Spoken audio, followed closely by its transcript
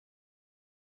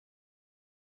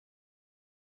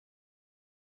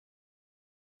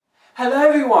Hello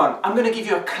everyone, I'm going to give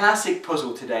you a classic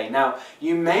puzzle today. Now,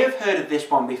 you may have heard of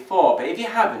this one before, but if you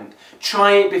haven't,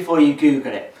 try it before you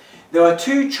Google it. There are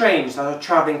two trains that are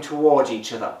travelling towards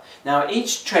each other. Now,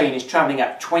 each train is travelling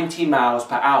at 20 miles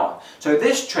per hour. So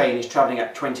this train is travelling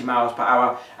at 20 miles per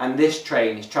hour and this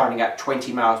train is travelling at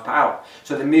 20 miles per hour.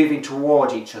 So they're moving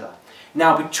towards each other.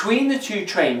 Now, between the two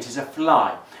trains is a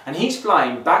fly, and he's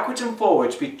flying backwards and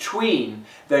forwards between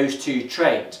those two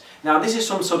trains. Now, this is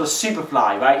some sort of super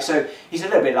fly, right? So he's a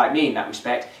little bit like me in that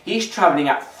respect. He's travelling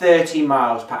at 30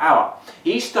 miles per hour.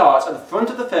 He starts at the front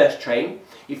of the first train,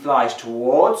 he flies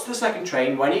towards the second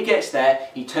train. When he gets there,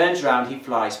 he turns around, he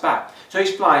flies back. So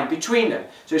he's flying between them.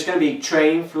 So it's going to be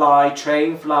train, fly,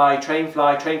 train, fly, train,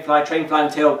 fly, train, fly, train, fly,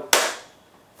 until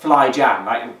fly jam,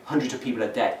 right? And hundreds of people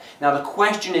are dead. Now the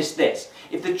question is this: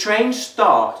 if the trains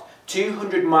start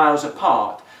 200 miles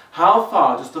apart, how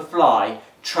far does the fly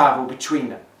travel between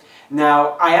them?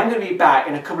 Now, I am going to be back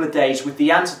in a couple of days with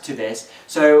the answer to this,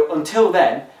 so until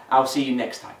then, I'll see you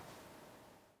next time.